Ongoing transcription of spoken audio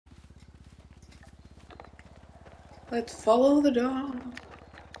Let's follow the dog.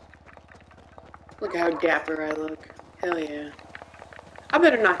 Look how dapper I look. Hell yeah. I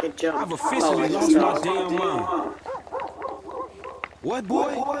better not get jumped. I've officially lost my damn mind. What,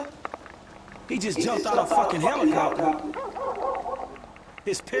 boy? He just jumped out of a fucking helicopter.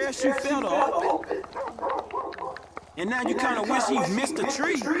 His parachute fell to open. And now you kind of wish he missed a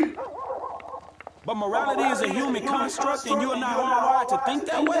tree. But morality is a human construct and you're not hardwired to think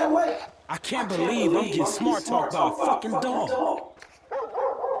that way? I can't believe I'm getting smart talked by a fucking dog.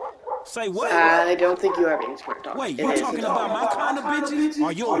 Say what? I don't think you are being smart talk. Wait, you talking about my kind of bitches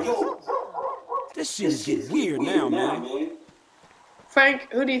or yours? This shit is getting weird now, man.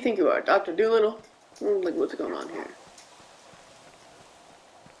 Frank, who do you think you are? Dr. Doolittle? Like, what's going on here?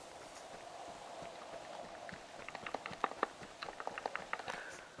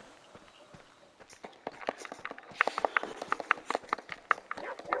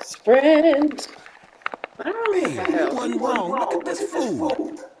 Sprint! I don't know what the hell. Wasn't wrong. Look at this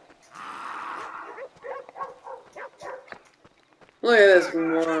fool. Look at this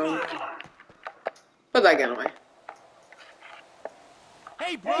moron. Put that gun away.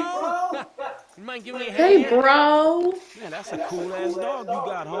 Hey, bro! You mind giving me a hand? Hey, bro! Man, that's a cool ass dog you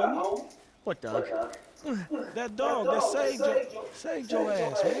got, homie. What dog? That dog that saved your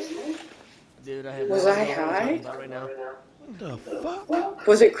ass, man. Dude, I have Was no I idea what I'm high? talking about right now. What the fuck?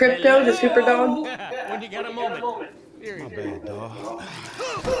 Was it Crypto, the super dog? When you got a moment. My bad, dog.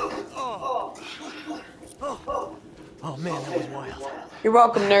 Oh man, that was wild. You're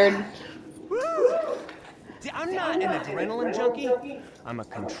welcome, nerd. See, I'm not an adrenaline junkie. I'm a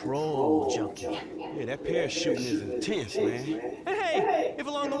control junkie. Yeah, that parachuting is intense, man. And hey, if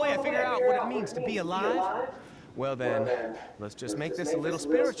along the way I figure out what it means to be alive, well then, let's just make this a little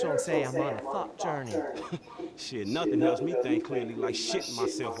spiritual and say I'm on a thought journey. Shit, nothing helps me think clearly like shitting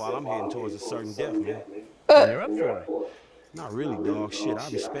myself while I'm heading towards a certain death, man. You're up for it. Not really, dog. Shit, I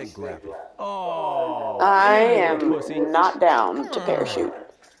respect grappling. Oh, I pussy. am not down to parachute.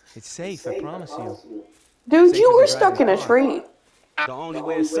 It's safe, I promise you. Dude, you were stuck in a tree. The only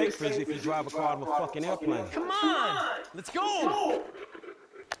way it's safer is if you drive a car out of a fucking airplane. Come on, let's go.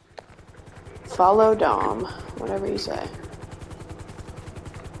 Follow Dom. Whatever you say.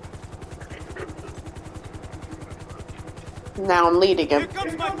 Now I'm leading him. Here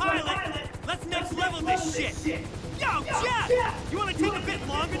comes my pilot. Let's next level this shit. Yo, Jeff! You want to take a bit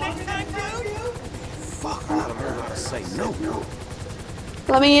longer next time, dude? Fuck, I gotta learn how to say no.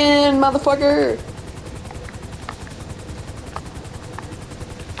 Let me in, motherfucker.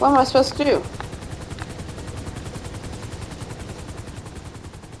 What am I supposed to do?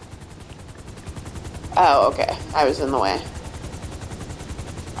 Oh, okay. I was in the way.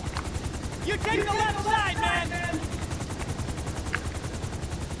 You take the left side, man!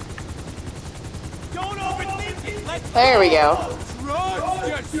 Don't overthink it! There we go.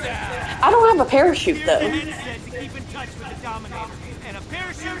 Trust yourself! I don't have a parachute, Here's the though. headset to keep in touch with the Dominator, and a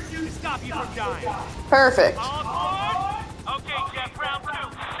parachute to stop you from dying. Perfect. All aboard? Okay, Jeff, round two.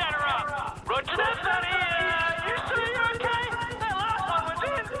 Set her up. Roger that, Sonny. You sure you're okay? That last one was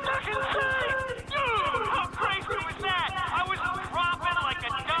insane. Dude, how crazy was that? I was dropping like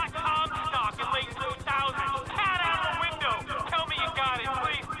a .com stock in late 2000. Cat out the window. Tell me you got it,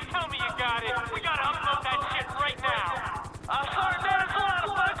 please. Tell me you got it. We gotta upload that shit right now. Sorry, man, it's a lot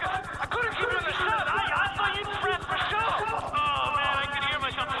of focus. I couldn't keep you in the shot. I thought you'd press for show. Oh, man, I could hear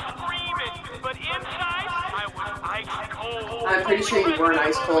myself screaming. But inside, I was ice cold. I'm pretty sure you weren't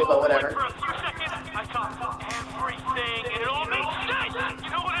ice cold, but whatever. For a few seconds, I saw everything, and it all made sense. You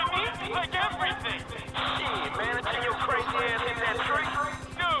know what I mean? Like everything. Shit, man, until your crazy ass hit that tree.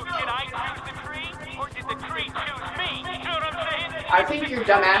 Dude, did I choose the tree, or did the tree choose me? You know what I'm saying? I think your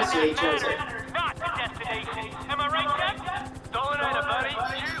dumb ass chose it. Not the destination. Am I right, Jeff? Dominator, buddy.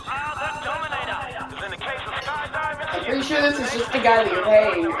 You are the Dominator. Because in the case of skydiving, I'm pretty sure this is just the guy that you're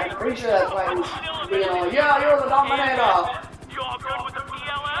paying. I'm pretty sure that's why he's being all, yeah, you're the Dominator. You all good with the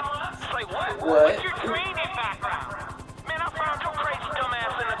PLF? Say what? What? What's your training background? Man, I found your crazy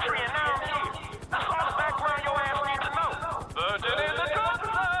dumbass in the tree and now I'm here. That's all the background your ass needs to know. Virgin in the drop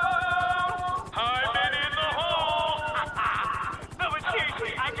zone. Hyman in the hole. No, but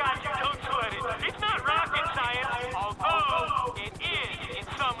seriously, I got you. Don't sweat it. It's not rocket science, although it is in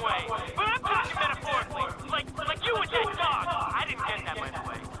some way. But I'm talking metaphorically. Like you with that dog. I didn't get that, by the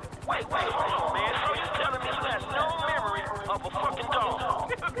way. Wait, hold on, man. So you're telling me you had no memory of a fucking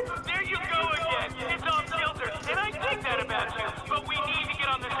dog? There you go again. It's off kilter. And I think that about you. But we need to get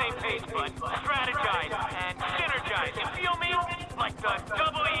on the same page, bud. Strategize and synergize. You feel me? Like the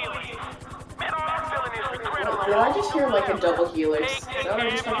double helix. Man, all I'm feeling is regret on Did I just hear like a double helix? Is Take that what I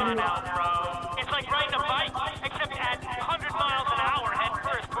just the camera fucking out, bro. It's like riding a bike, except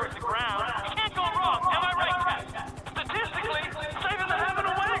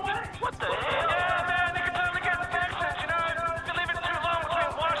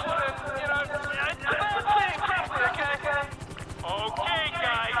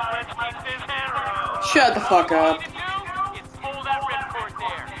Shut the fuck up. Is pull that ripcord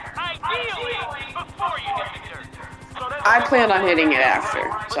there. Ideally, before you hit the dirt. So that's I plan on hitting it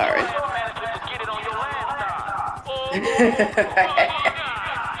after. Sorry. get it on your last time. Yeah,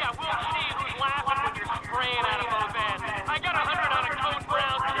 we'll see who's laughing when you're spraying out of both ends. I got 100 on a code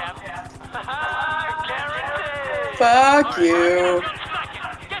brown, Jeff. Guaranteed. Fuck you.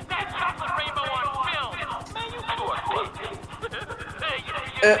 Get that chocolate rainbow on film. Man, you two are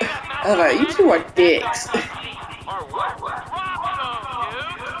How about you two are dicks? Or what? Drop some,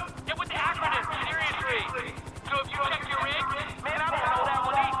 dude. Get with the acronym, seriously. So if you check your rig, man, I don't know that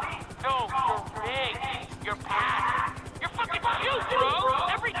one either. No, your rig. Your pad. Your fucking shoe, bro.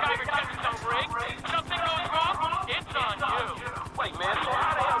 Every driver checks some rig. Something goes wrong, it's on you. Wait, man, so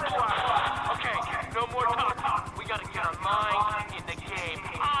how the hell do I... Okay, no more talk. We gotta get our mind in the game.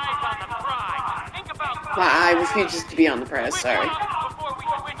 Eyes on the prize. Think about... My eye refuses to be on the prize, sorry. Before we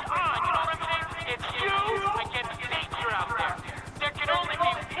switch on, you know what I'm saying? It's you against nature out there. There can only be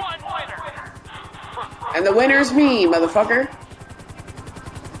one winner. And the winner's me, motherfucker.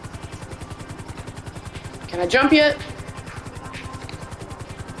 Can I jump yet?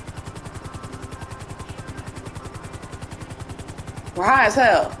 We're high as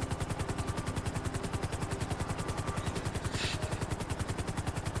hell.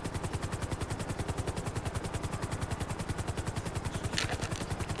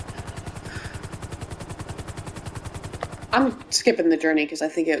 I'm skipping the journey because I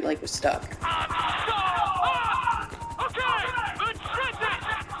think it like was stuck. Okay, let's shred this.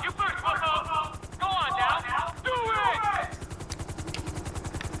 You first, Bucko. Go on now. Do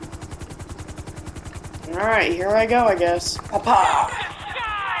it. All right, here I go, I guess. Papa. The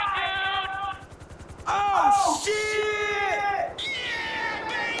sky, dude. Oh, shit!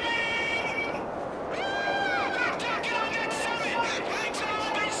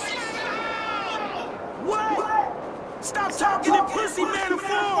 What? Stop talking in pussy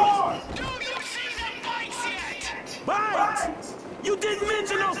metaphors! Dude, you seen the bikes yet? Bikes? You didn't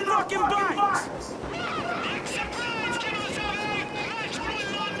mention those fucking bikes!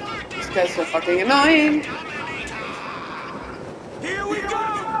 This guy's so fucking annoying. Here we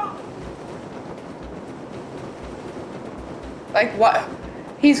go! Like, what?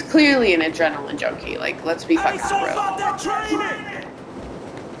 He's clearly an adrenaline junkie. Like, let's be I fucking ain't so real. about that training!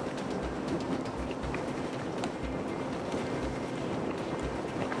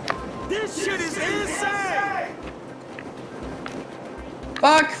 This shit is insane!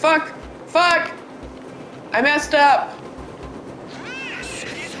 Fuck, fuck, fuck! I messed up.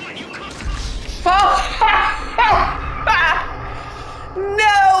 Fuck!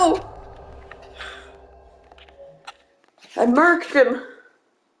 No! I murked him.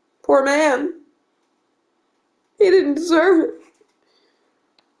 Poor man. He didn't deserve it.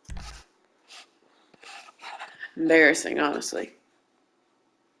 Embarrassing, honestly.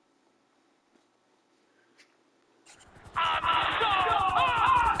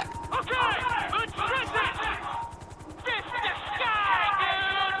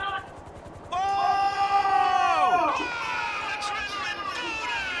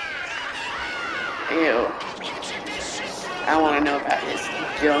 Ew. I want to know about his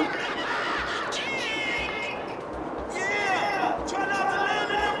junk. Yeah! Try not to land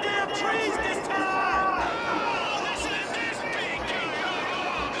in them damn trees this time!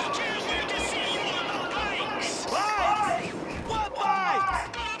 Can't wait to see you on the bikes! Bikes? What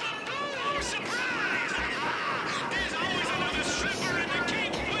bikes? Surprise! There's always another stripper in the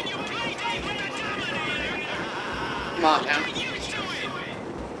cake when you play deep with the Dominator! Come on now. Get used to it!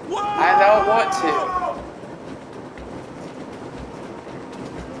 Whoa! I don't want to.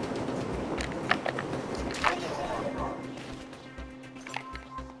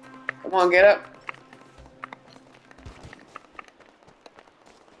 Come on, get up.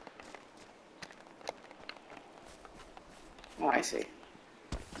 Oh, I see.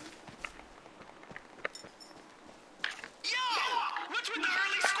 Yo! What's with the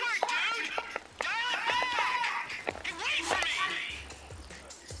early squirt, dude? Dial it back! Hey, wait for me!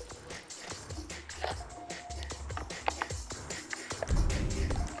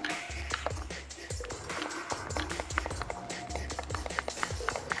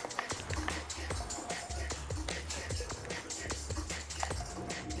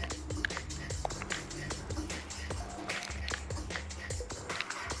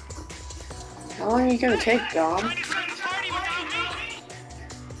 How long are you gonna take, Dom?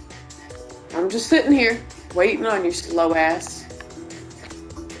 I'm just sitting here, waiting on you, slow ass.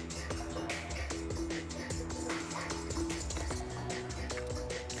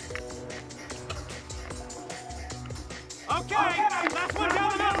 Okay, last one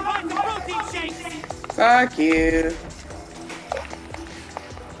down the mountain, find some protein shakes! Fuck you.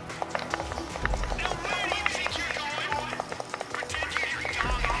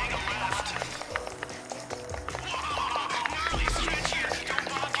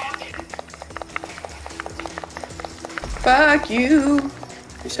 Fuck you.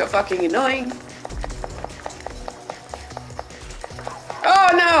 You're so fucking annoying. Oh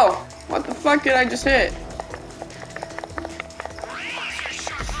no! What the fuck did I just hit?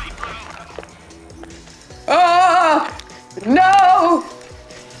 Oh no!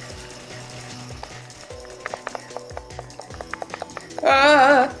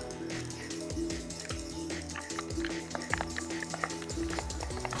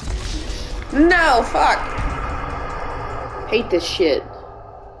 No, fuck. Hate this shit.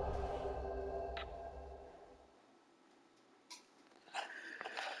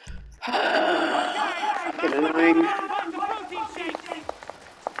 Fucking annoying.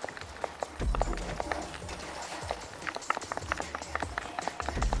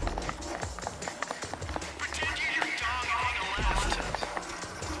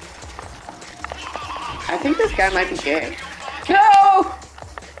 I think this guy might be gay. No!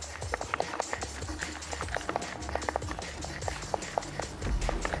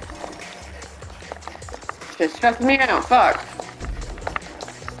 Just stressing me out, fuck.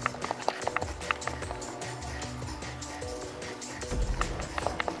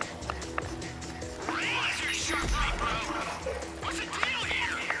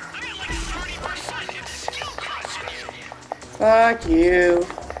 Fuck you.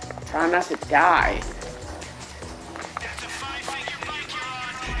 Try not to die.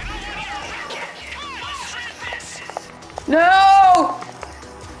 No!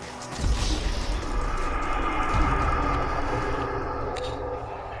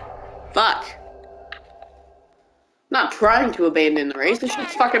 Fuck. I'm not trying to abandon the race, this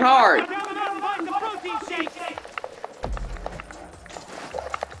shit's fucking hard.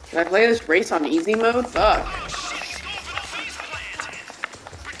 Should I play this race on easy mode? Fuck.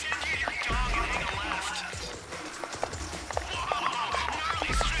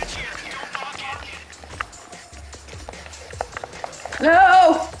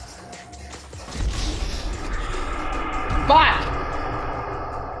 No! Fuck!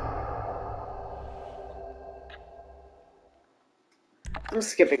 I'm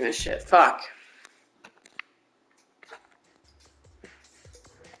skipping this shit. Fuck.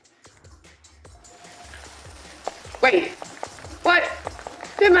 Wait. What?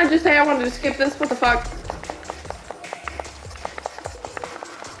 Didn't I just say I wanted to skip this? What the fuck?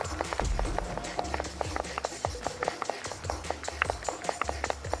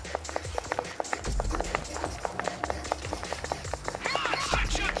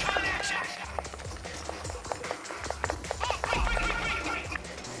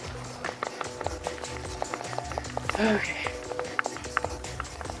 Okay.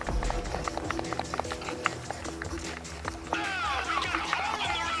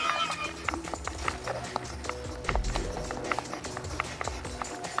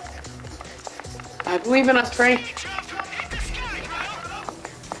 I believe in us, Frank.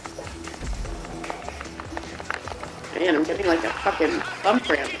 Man, I'm getting like a fucking thumb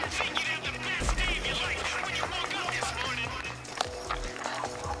cramp.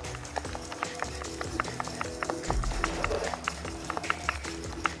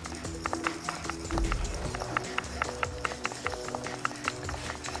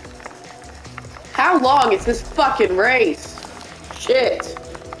 How long is this fucking race? Shit.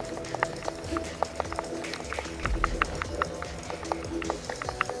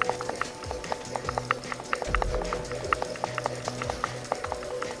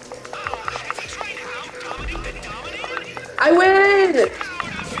 I win!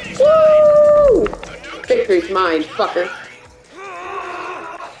 Woo! Victory's mine, fucker.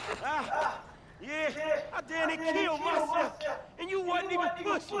 Yeah, I damn killed myself, and you wasn't even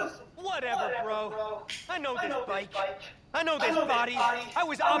pushing. Whatever, bro. I know this bike. I know this body. I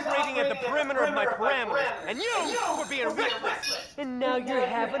was operating at the perimeter of my parameters, and you were being reckless. And now you're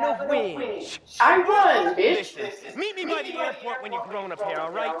having a win. I won, bitch. Listen, meet me by the airport when you're grown up here,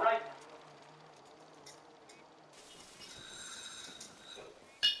 all right?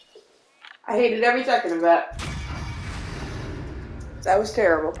 I hated every second of that. That was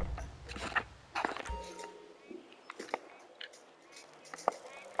terrible.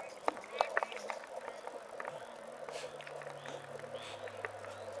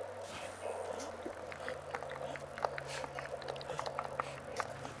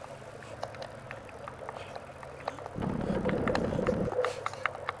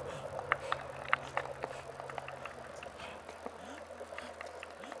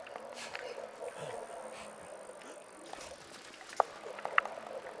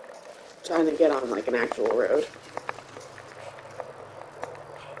 trying to get on like an actual road.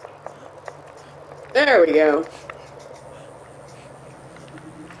 There we go.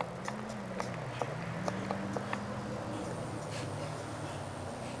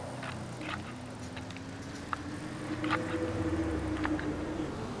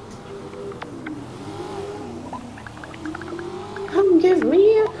 Come give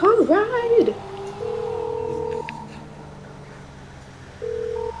me a car ride.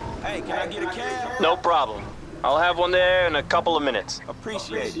 Hey, can I get a cab? No problem. I'll have one there in a couple of minutes.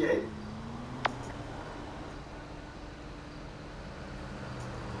 Appreciate it.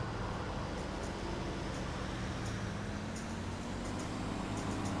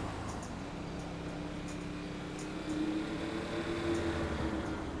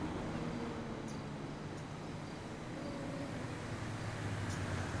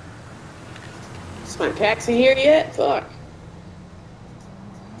 Is my taxi here yet? Fuck.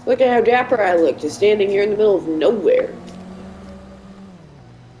 Look at how dapper I look, just standing here in the middle of nowhere.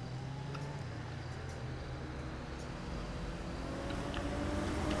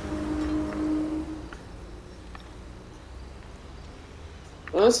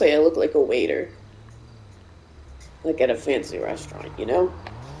 Honestly, I look like a waiter. Like at a fancy restaurant, you know?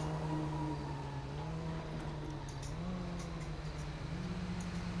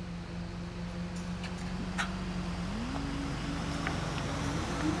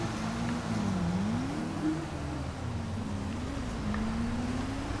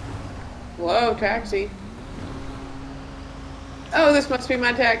 Whoa, taxi. Oh, this must be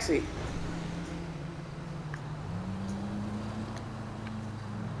my taxi.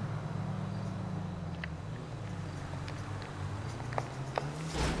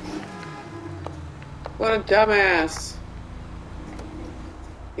 What a dumbass.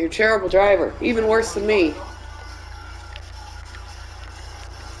 You're a terrible driver. Even worse than me.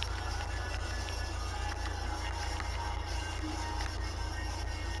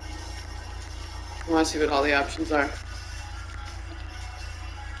 I want to see what all the options are.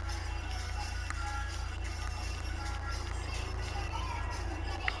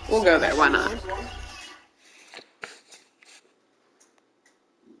 We'll go there, why not?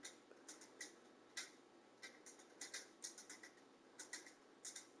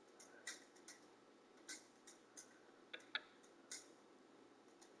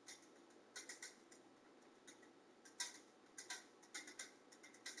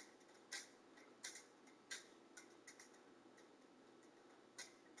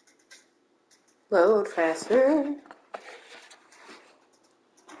 Load faster.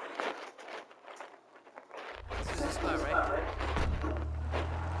 This is the spot, right?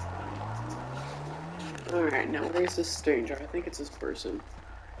 Alright, now where's this stranger? I think it's this person.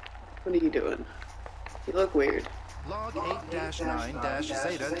 What are you doing? You look weird. Log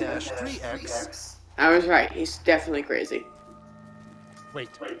 8-9-Zeta-3X. I was right, he's definitely crazy. Wait.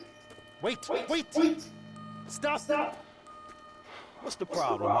 Stop. What's the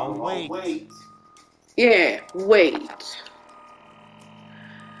problem, homie? Wait. Yeah, wait.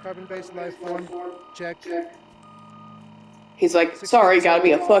 Carbon-based life form. Check. He's like, sorry, gotta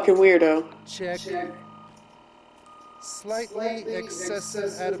be a fucking weirdo. Check. Slightly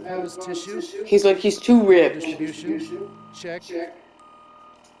excessive adipose tissue. He's like, he's too ripped. Distribution. Check.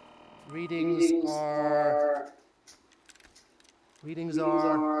 Readings are...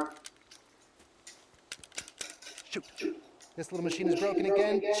 Shoot. This little machine is broken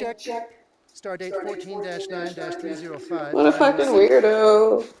again. Check. Stardate 14-9-305. What a fucking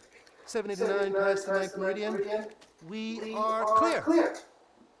weirdo. 789 past the ninth meridian. We are clear.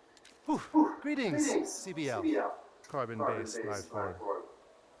 Whew. Greetings, CBL. Carbon-based life form.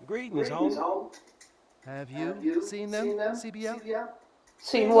 Greetings, homie. Have you seen them, CBL?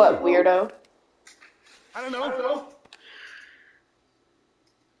 Seen what, weirdo? I don't know.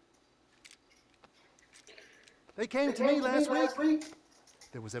 They came to me last week.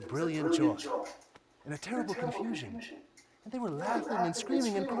 There was a brilliant joy and a terrible confusion. And they were laughing and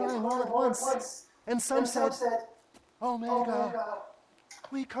screaming and crying all at once. And some said, Omega,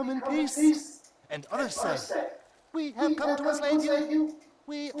 we come in peace. And others said, we have come to enslave you.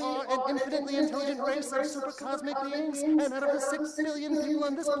 We are an infinitely intelligent race of supercosmic beings, and out of the 6 billion people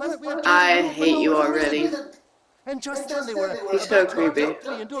on this planet, we have I hate you already. And just then they were He's so about to creepy. abduct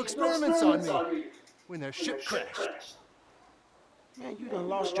me and do experiments on me when their ship crashed. Man, you done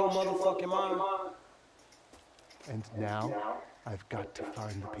lost your motherfucking mind. And now I've got to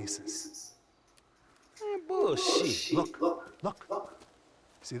find the pieces. Man, bullshit. Look.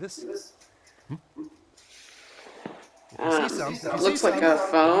 See this? If you see some, Looks like a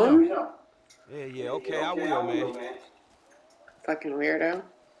phone. Yeah, okay, I will, man. Fucking weirdo.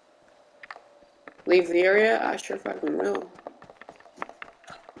 Leave the area? I sure fucking will.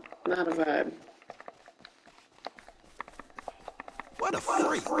 Not a vibe. What a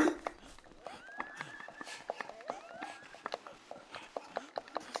freak!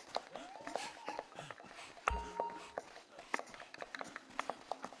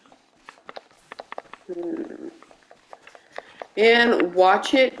 And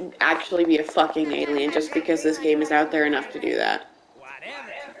watch it actually be a fucking alien just because this game is out there enough to do that.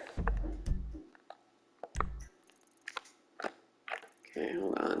 Okay,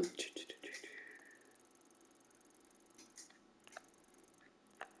 hold on.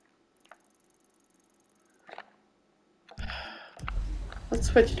 Let's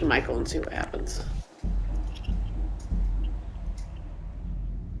switch to Michael and see what happens.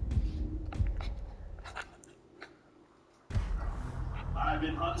 I've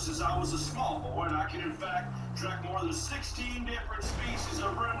been hunting since I was a small boy, and I can in fact track more than 16 different species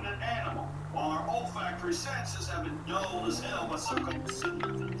of ruminant animal, while our olfactory senses have been dulled as hell by some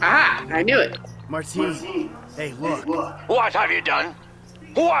Ah, I knew it. Martine, hey, look. What have you done?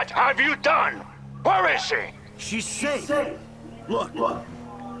 What have you done? Where is she? She's safe. Look,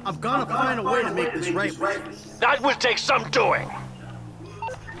 I'm gonna find a way to make this right with you. That will take some doing.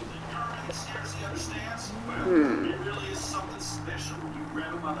 It really is something special when you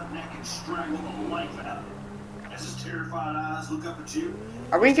grab him by the neck and strangle the life out of him. As his terrified eyes look up at you.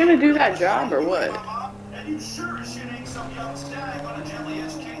 Are we gonna do that job or what? And you sure as shit ain't some young stag gonna gently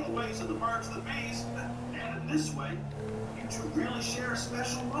educate the ways of the birds and the bees. And in this way, you two really share a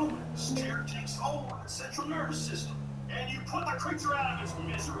special moment. The stare takes over the central nervous system, and you put the creature out of its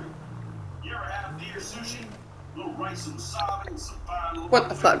misery. You ever have deer sushi? A little rice and wasabi and some fine little... What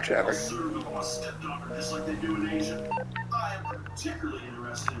the fuck, Trevor? Served up on a stepdaughter just like they do in Asia. I am particularly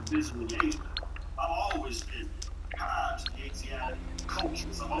interested in visiting Asia. I've always been kind to the Asiatic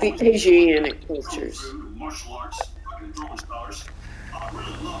cultures. The Asiatic cultures. Food, martial arts, fucking throwing stars. I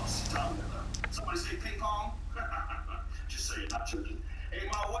really love to see time together. Somebody say ping pong? Just say it, not joking. Hey,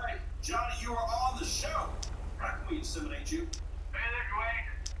 my way, Johnny, you are on the show. How can we inseminate you? Hey there, Dwayne.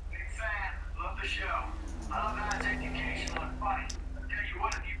 Big fan. Love the show. I love how it's educational and funny. I'll tell you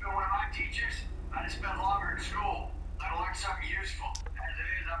what, if you've been one of my teachers, I'd have spent longer in school. I'd learn something useful. As it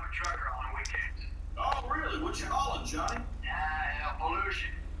is, I'm a trucker on weekends. Oh, really? What you hauling, Johnny?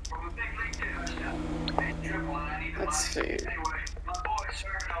 Pollution. From a big league to stuff. Big triple and I need the Let's money. see. Anyway, my boy's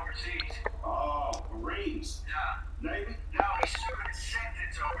serving overseas. Oh, Marines. Yeah. Navy? No, he's serving his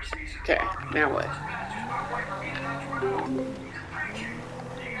sentence overseas. Okay, now what?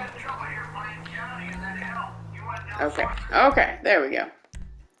 Okay, okay, there we go.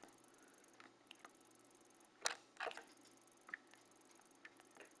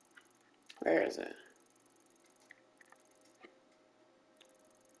 Where is it?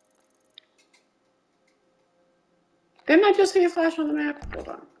 Didn't I just see a flash on the map? Hold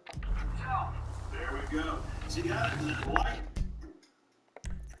on. There we go. See that? Is it light?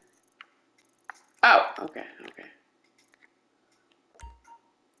 Oh, okay, okay.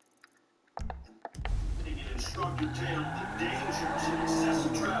 Taking an instructive tale of the dangers of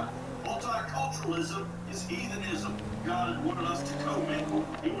excessive travel. Multiculturalism is heathenism. God had wanted us to commingle.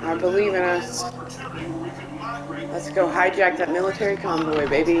 I believe in us. Let's go hijack that military convoy,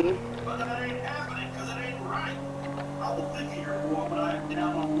 baby. But that ain't happening because it ain't right. I will think of your boy when I am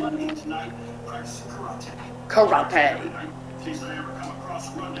down on Monday tonight practicing karate. Karate. In case I ever come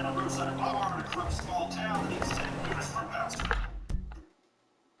across a rundown roadside bar in a corrupt small town that needs 10 units per bouncer.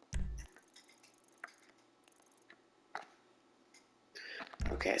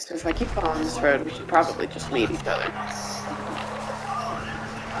 Okay, so if I keep following this road, we should probably just meet each other.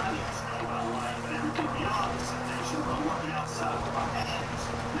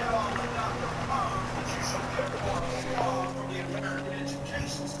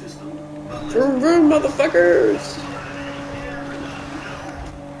 Vroom vroom, motherfuckers!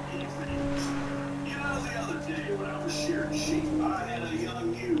 You know, the other day when I was shearing sheep, I had a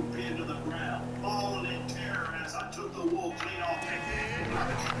young ewe pinned to the ground, falling in terror as I took the wool clean off the head.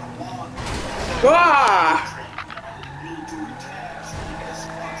 Ah!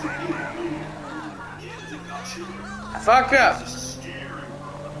 I fucked up.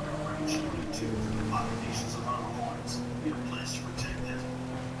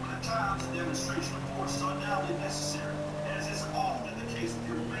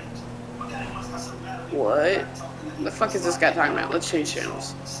 What the fuck is this guy talking about? Let's change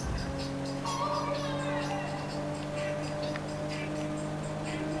channels.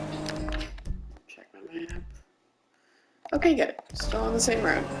 Check my map. Okay, good. Still on the same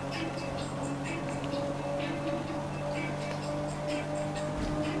road.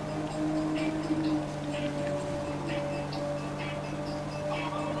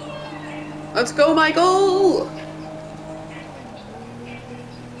 Let's go, Michael!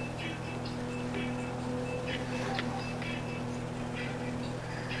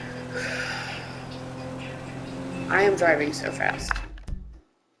 I am driving so fast.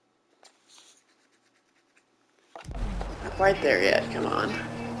 Not quite there yet, come on.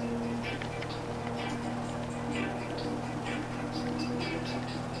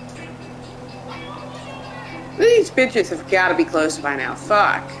 These bitches have got to be close by now.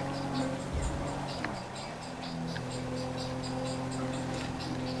 Fuck.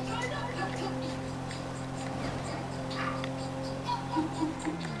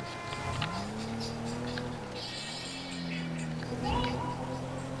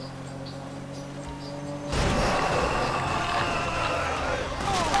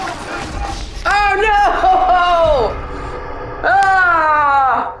 Oh no!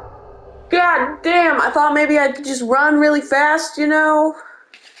 Ah! God damn, I thought maybe I could just run really fast, you know?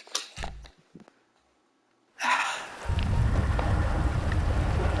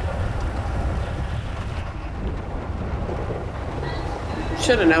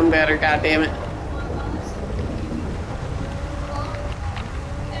 Should have known better, god damn it.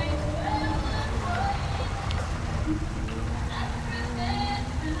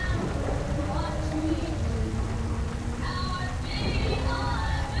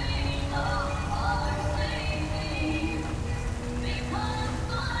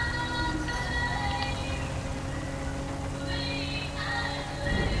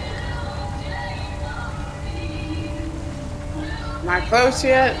 Am I close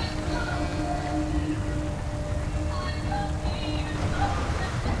yet?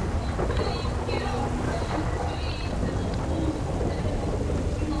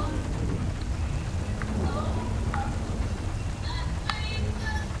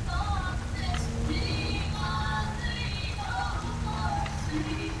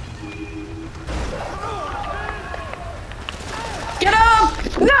 Get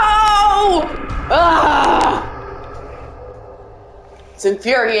up! No! Ah! It's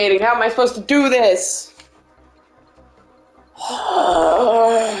infuriating. How am I supposed to do this?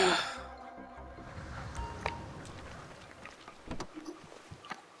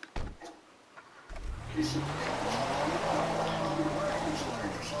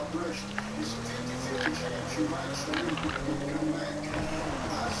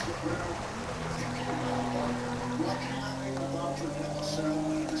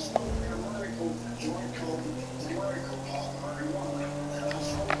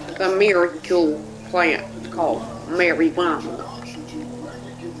 The miracle plant called marijuana.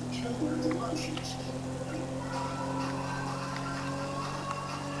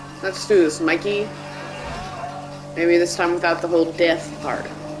 Let's do this, Mikey. Maybe this time without the whole death part.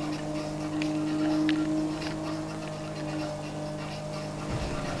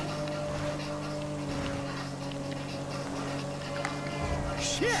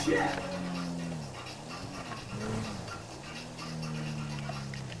 Shit!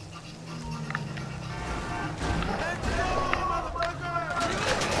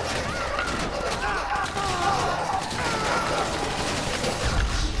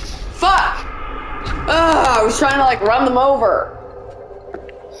 Fuck! Ugh, I was trying to like run them over.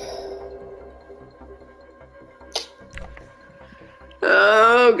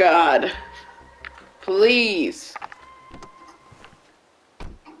 Oh God. Please.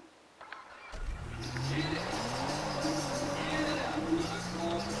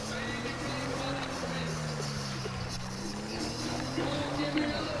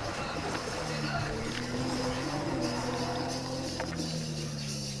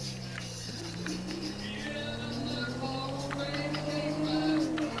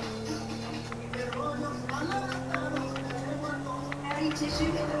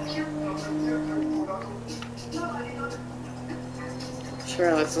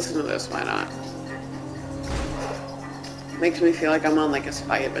 Sure, let's listen to this, why not? Makes me feel like I'm on like a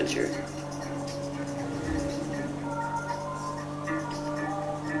spy adventure.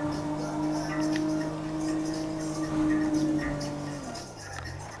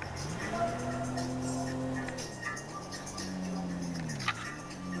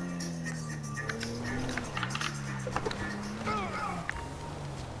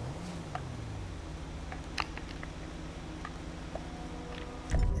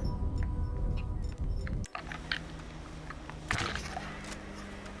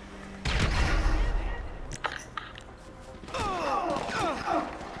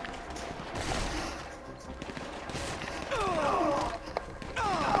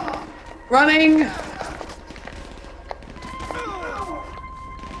 Running!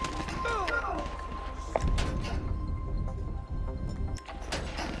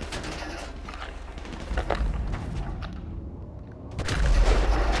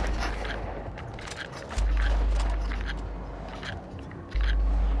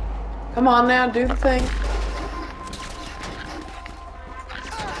 Come on now, do the thing.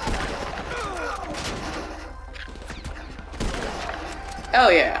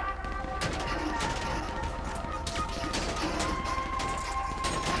 Hell yeah.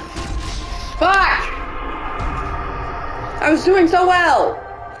 Fuck! I was doing so well!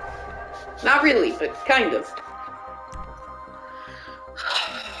 Not really, but kind of.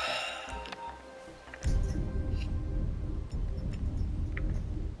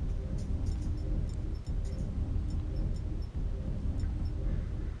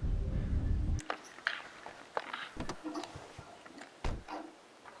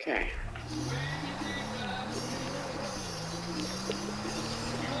 Okay.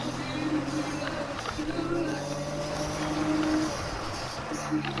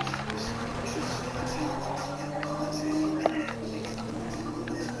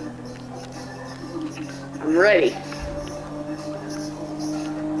 I'm ready.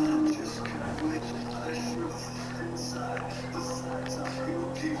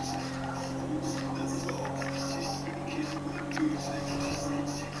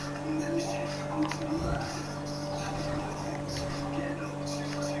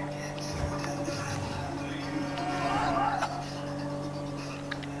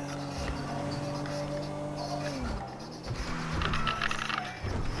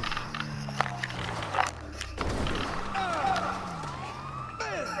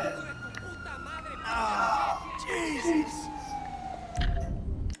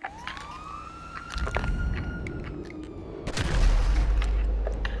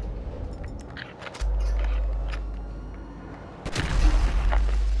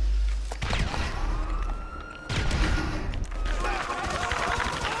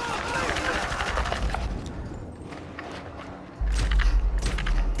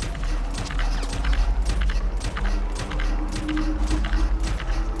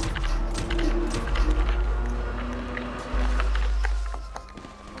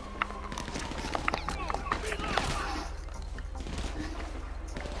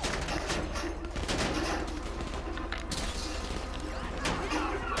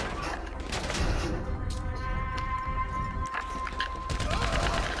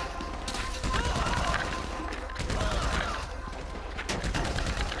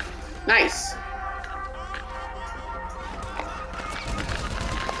 Nice.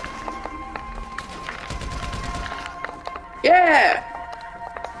 Yeah!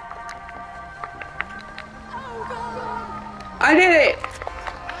 I did it!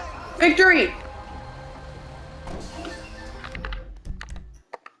 Victory!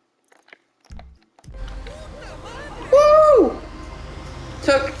 Woo!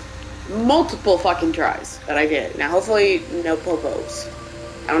 Took multiple fucking tries that I did. Now hopefully no popos.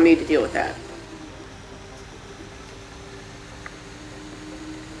 I don't need to deal with that.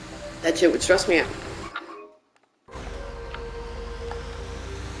 That shit would stress me out.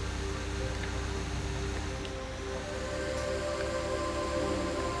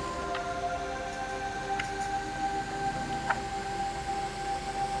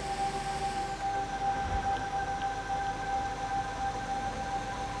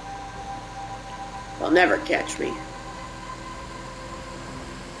 They'll never catch me.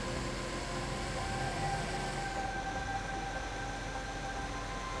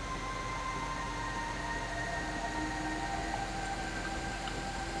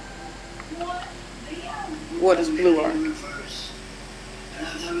 What is Blue Arc?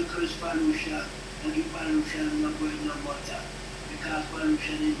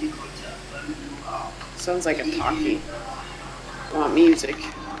 Sounds like a talkie. I want music.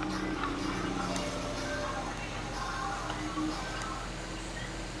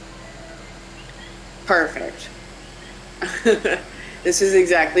 Perfect. This is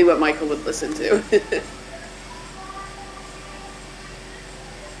exactly what Michael would listen to.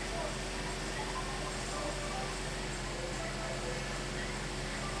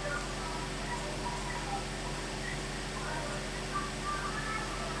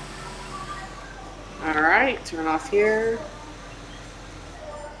 Alright, turn off here.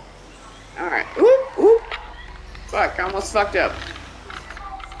 Alright. Oop, oop. Fuck, I almost fucked up.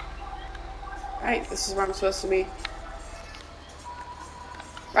 Right, this is where I'm supposed to be.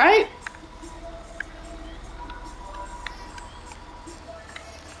 Right?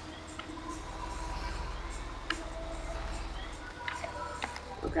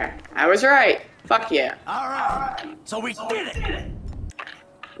 Okay, I was right. Fuck yeah. Alright, so we did it!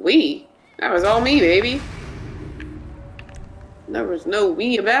 We? That was all me, baby. There was no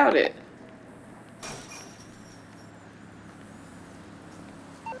we about it.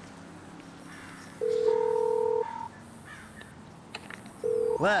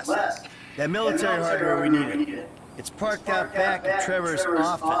 Les, that military hardware we needed. It's parked out back at Trevor's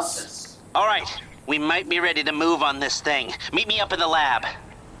office. All right, we might be ready to move on this thing. Meet me up in the lab.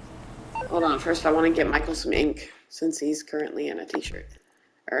 Hold on, first I want to get Michael some ink, since he's currently in a t-shirt.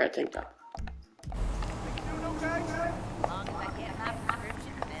 Or a tank top.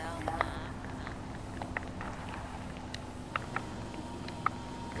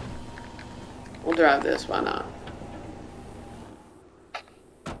 We'll drive this, why not?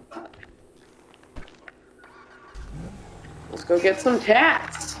 Let's go get some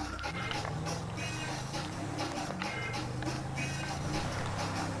tats.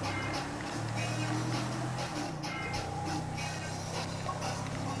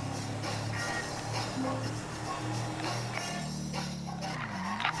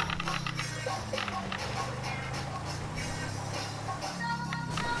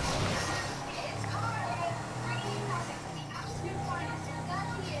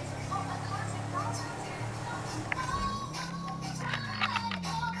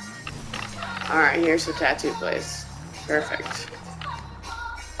 Alright, here's the tattoo place. Perfect.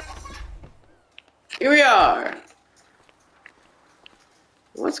 Here we are!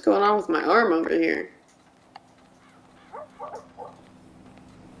 What's going on with my arm over here?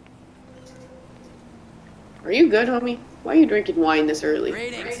 Are you good, homie? Why are you drinking wine this early?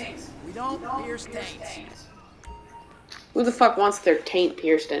 Greetings. We don't pierce taints. Who the fuck wants their taint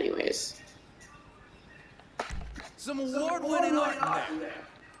pierced anyways? Some award-winning art in there.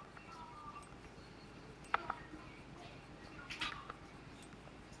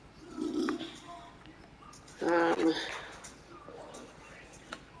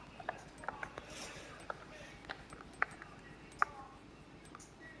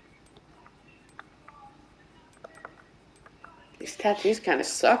 These tattoos kind of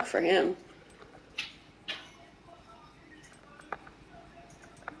suck for him.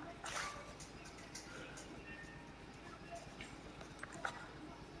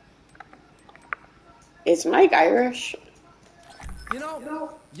 Is Mike Irish? You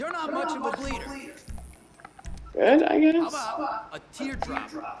know, you're not much of a bleeder. Good, I guess. How about a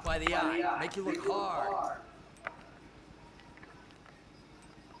teardrop by the eye? Make you look hard.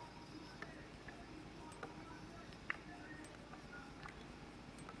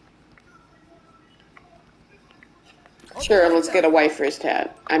 Sure, let's get a wife for his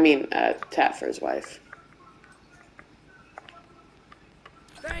tat. I mean, a tat for his wife.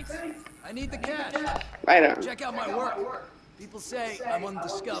 Thanks. I need the cash. Right on. Check out my work. People say I'm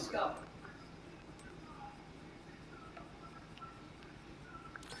undiscovered.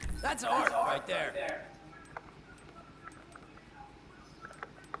 That's art right there.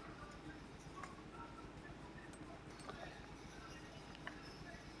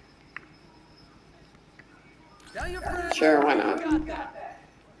 Tell your friends. Sure, why not? Got that.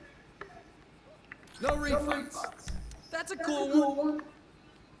 No refunds. That's a cool one.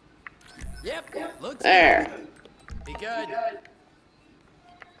 Yep, looks There. good. Be good.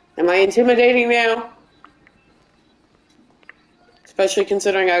 Am I intimidating now? Especially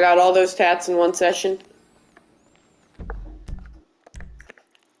considering I got all those tats in one session.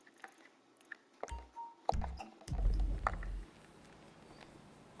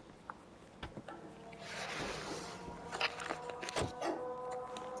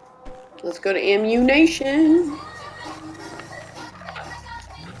 Let's go to MU Nation.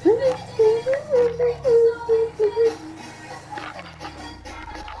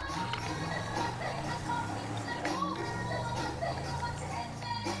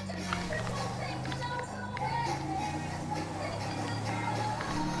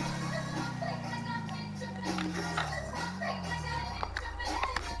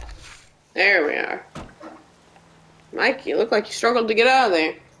 There we are. Mike, you look like you struggled to get out of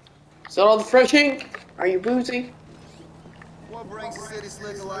there. Is that all the fresh ink? Are you boozy? What brings a city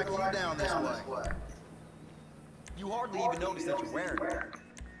slicker like you down this way? You hardly even notice that you're wearing it.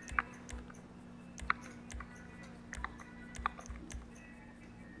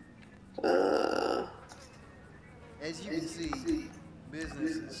 As you can see,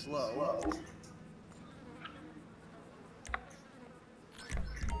 business is slow.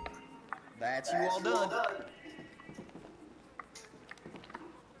 That's you all done.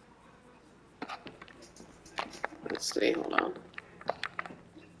 Let's see, hold on.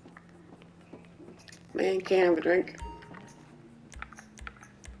 Man can't have a drink.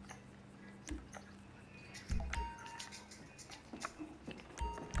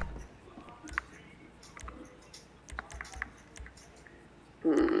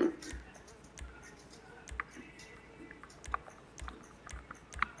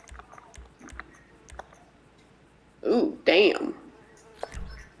 Ooh, damn.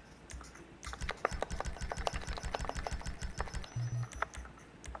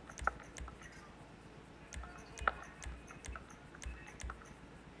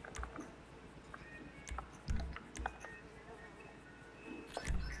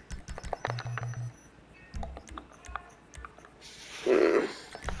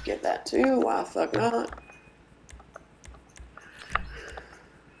 that too. Why the fuck not?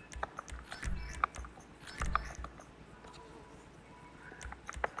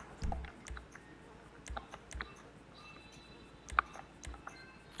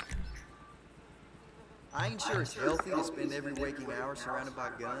 I ain't sure it's healthy to spend every waking hour surrounded by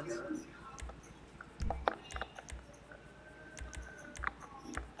guns.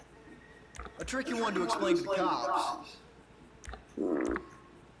 A tricky one to explain to the cops.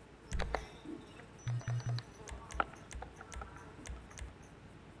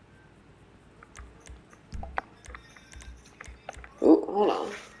 Ooh, hold on.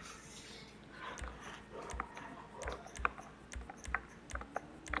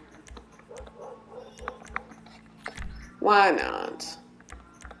 Why not?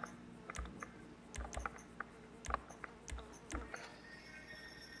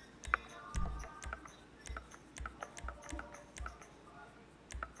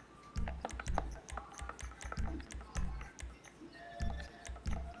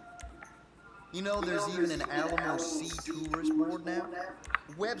 You know, there's even an Alamo Sea tourist board now.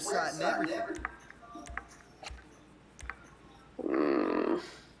 Website and everything.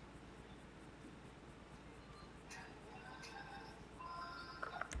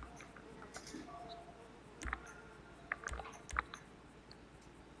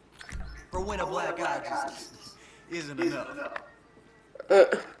 For when a black eye just isn't enough.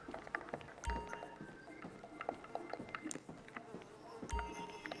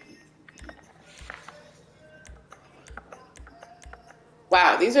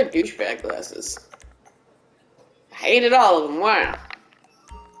 Wow, these are douchebag glasses. I hated all of them. Wow.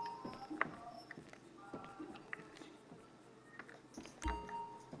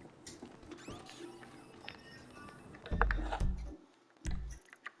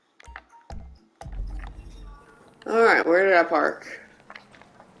 Alright, where did I park?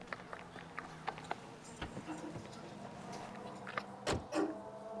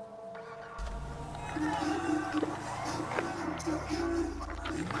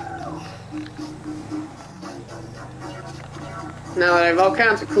 Now that I have all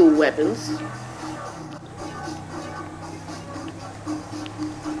kinds of cool weapons.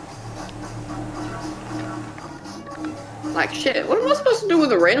 Like shit, what am I supposed to do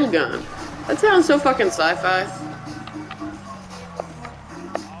with a railgun? That sounds so fucking sci-fi.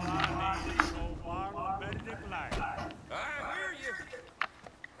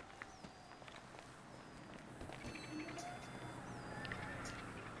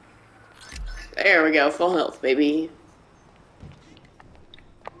 There we go, full health, baby.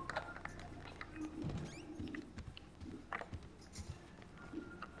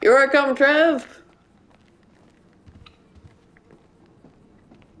 Here I come, Trev.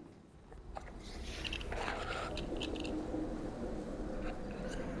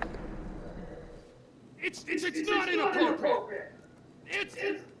 It's not inappropriate.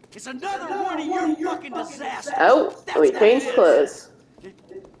 It's another one of your fucking disasters. Oh, we changed clothes.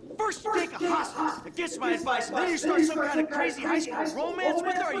 First you take a hostage against my advice, and then you start some kind of crazy high school romance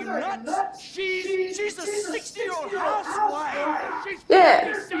with her. Are you nuts? She's a 60-year-old housewife. She's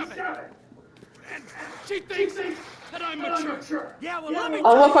 57. And she thinks that I'm mature. Yeah, well, let me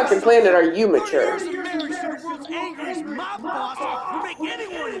On what fucking planet are you 30 mature? years of marriage to the world's angriest mob boss will make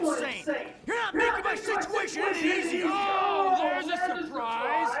anyone insane. You're not making my situation any easier. Oh, there's a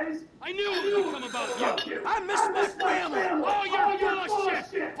surprise. I knew it would become about you. I miss my family. Oh, you're full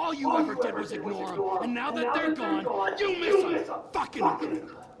of shit. All you ever did was ignore them. And now that they're gone, you miss them. Fucking incredible.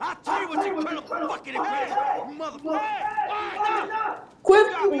 I'll tell you what's incredible. Fucking incredible. Motherfucker. Hey!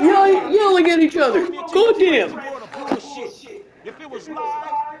 Quit yelling at each other. Goddamn. If it was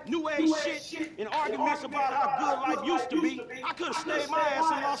live, new age shit, and arguments about how good life used to be, I could have stayed my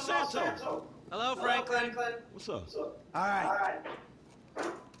ass in Los Santos. Hello, Franklin. What's up? All right.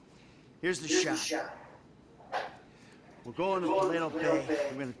 Here's the shot. We're going to Toledo Bay.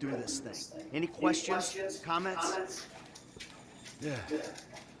 We're going to do this thing. Any questions? Comments? Yeah.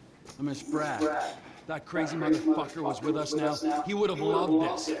 I miss Brad. That crazy motherfucker was with us now. He would have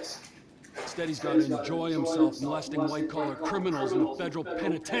loved this. Instead, he's got to enjoy himself molesting white-collar criminals in a federal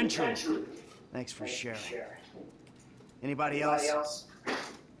penitentiary. Thanks for sharing. Anybody else?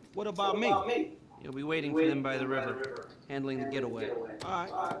 What about me? You'll be waiting for them by the river, handling the getaway. All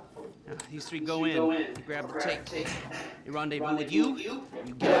right. Now, these three go in, you grab the tape. They rendezvous with you, you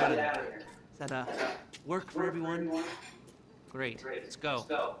get out of there. Does that, work for everyone? Great, let's go.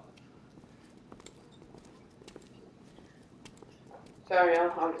 Sorry,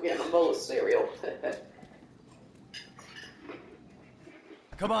 I'm getting a bowl of cereal.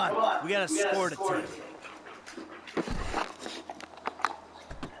 Come on, we got a score to take.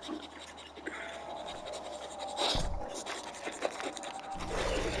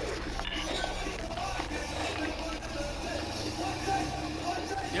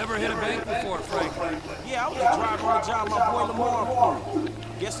 never hit a bank before, Frank? Yeah, I was just driving on the job my boy Lamar pulled.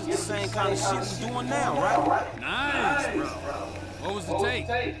 Guess it's the same kind of shit we doing now, right? Nice, bro. What was the take?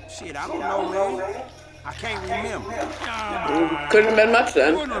 Shit, I don't know, man. I can't remember. Couldn't have been much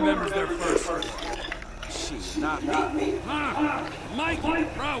then. Everyone remembers their first score. Shit, not me. Mikey,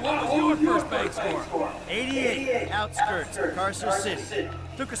 bro, what was your first bank score? 88, outskirts, Carcer City.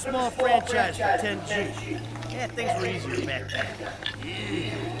 Took a small franchise for 10G. Yeah, things were easier back then.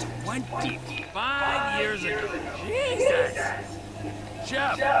 25 years ago. Jesus!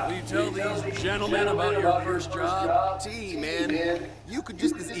 Jeff, will you tell these gentlemen about your first job? Gee, man, you could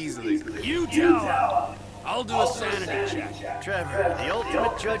just as easily. You tell them. I'll do a sanity check. Trevor, the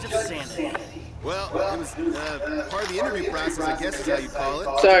ultimate judge of sanity. Well, it was part of the interview process, I guess is how you call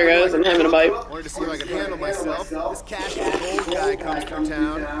it. Sorry guys, I'm having a bite. Wanted to see if I could handle myself. This cash for gold guy comes through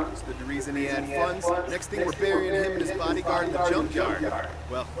town. Stood to reason he had funds. Next thing we're burying him and his bodyguard in the junkyard.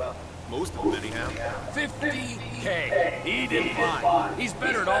 Well, most of them anyhow. 50K. He did fine. He's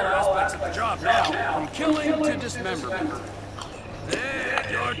better at all aspects of the job now, from killing to dismemberment.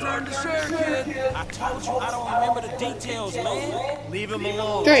 Hey, your turn to share, kid. I told you I don't remember the details, man. Leave him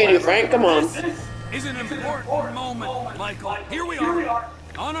alone. Sure you do, Frank. Come on. Is an important moment, Michael. Here we are,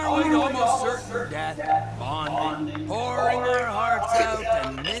 on our way to almost certain death, bonding, pouring our hearts out,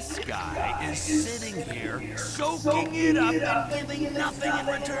 and this guy is sitting here, soaking it up and giving nothing in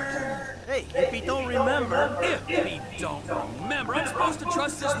return. Hey, if he don't remember... If he don't remember, I'm supposed to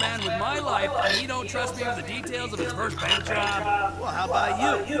trust this man with my life, and he don't trust me with the details of his first bank job? Well, how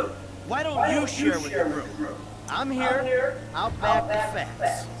about you? Why don't you share with the group? I'm here, I'll back the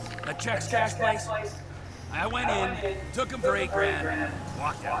facts. The checks cash place? I went in, took him for $8 grand,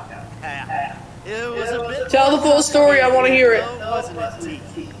 walked out. It was a bit... Tell the full story, I want to hear it. Wasn't it,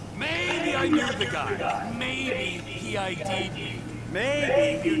 T? Maybe I knew the guy. Maybe he ID'd me.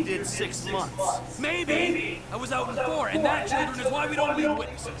 Maybe you did 6 months. Maybe I was out in 4, and that, children, is why we don't need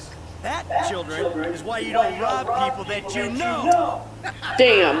witnesses. That, children, is why you don't rob people that you know.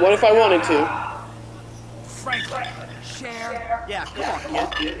 Damn, what if I wanted to? Franklin, share. Yeah, come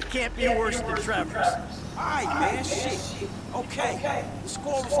on, kid. It can't be worse than Trevor's. Alright, man, shit. Okay, the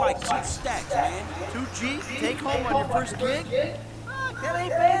score was like 2 stacks, man. 2G? Take home on your first gig? That ain't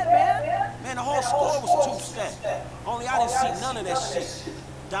bad, man. Man, the whole score was 2 stacks. Only I didn't see none of that shit.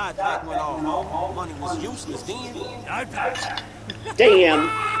 Dime pack went all home. Money was useless then. Dime pack. Damn.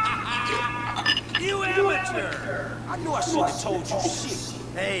 You amateur. I knew I shouldn't have told you shit.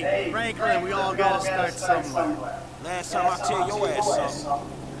 Hey, Franklin, we all gotta start somewhere. Last time I tell your ass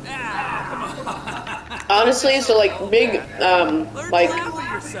something. Honestly, so like big,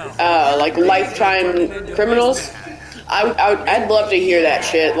 like lifetime criminals, I'd love to hear that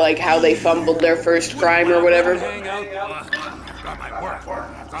shit, like how they fumbled their first crime or whatever. Hang out. Got my work.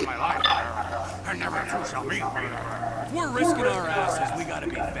 Got my life. I never true shall meet. If we're risking our asses, we gotta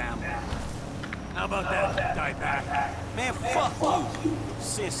be family. How about that, die back? Man, fuck you.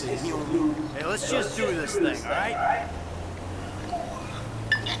 Sense of humor. Hey, let's just do this thing, all right?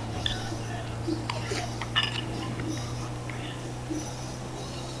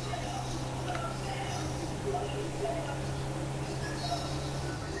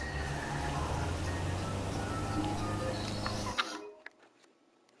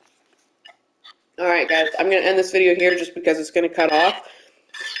 Alright guys, I'm going to end this video here just because it's going to cut off.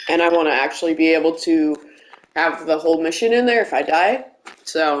 And I want to actually be able to have the whole mission in there if I die.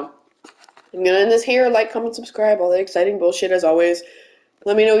 So, I'm going to end this here. Like, comment, subscribe, all that exciting bullshit as always.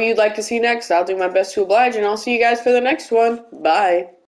 Let me know what you'd like to see next. I'll do my best to oblige, and I'll see you guys for the next one. Bye.